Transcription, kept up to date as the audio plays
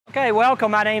Okay,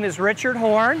 welcome. My name is Richard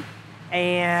Horn,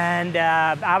 and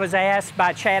I was asked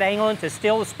by Chad England to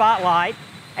steal the spotlight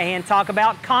and talk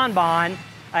about Kanban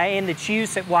and its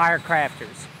use at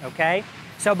WireCrafters, okay?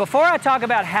 So before I talk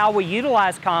about how we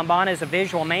utilize Kanban as a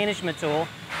visual management tool,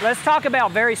 let's talk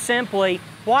about very simply,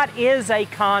 what is a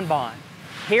Kanban?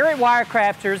 Here at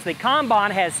WireCrafters, the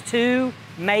Kanban has two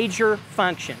major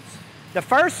functions. The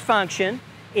first function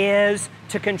is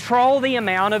to control the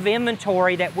amount of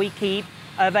inventory that we keep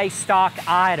of a stock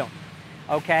item,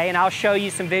 okay? And I'll show you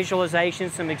some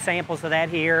visualizations, some examples of that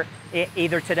here,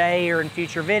 either today or in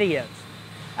future videos.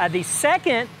 The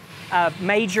second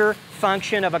major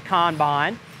function of a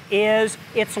Kanban is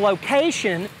its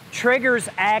location triggers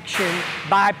action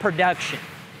by production.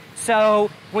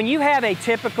 So when you have a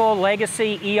typical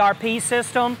legacy ERP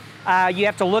system, you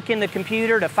have to look in the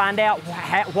computer to find out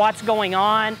what's going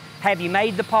on. Have you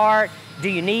made the part? Do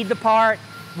you need the part?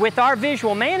 With our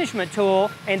visual management tool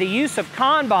and the use of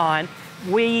Kanban,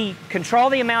 we control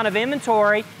the amount of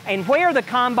inventory, and where the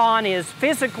Kanban is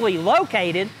physically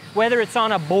located, whether it's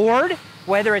on a board,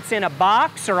 whether it's in a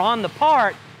box or on the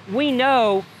part, we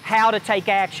know how to take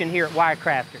action here at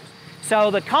WireCrafters.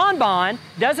 So the Kanban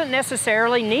doesn't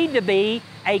necessarily need to be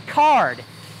a card.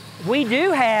 We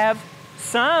do have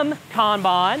some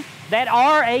Kanban that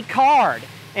are a card,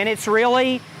 and it's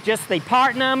really just the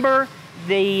part number,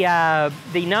 the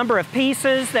number of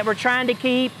pieces that we're trying to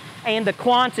keep, and the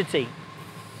quantity.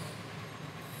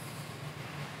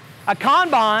 A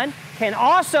Kanban can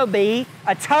also be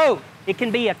a tote. It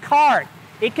can be a cart.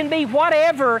 It can be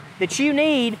whatever that you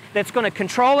need that's going to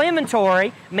control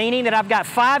inventory, meaning that I've got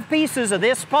 5 pieces of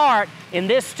this part in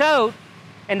this tote,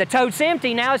 and the tote's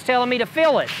empty. Now it's telling me to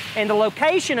fill it. And the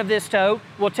location of this tote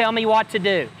will tell me what to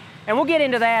do. And we'll get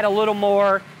into that a little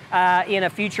more in a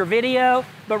future video.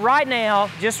 But right now,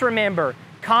 just remember,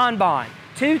 Kanban,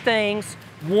 2 things.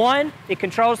 1, it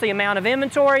controls the amount of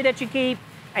inventory that you keep.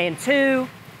 And 2,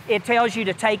 it tells you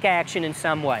to take action in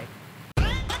some way.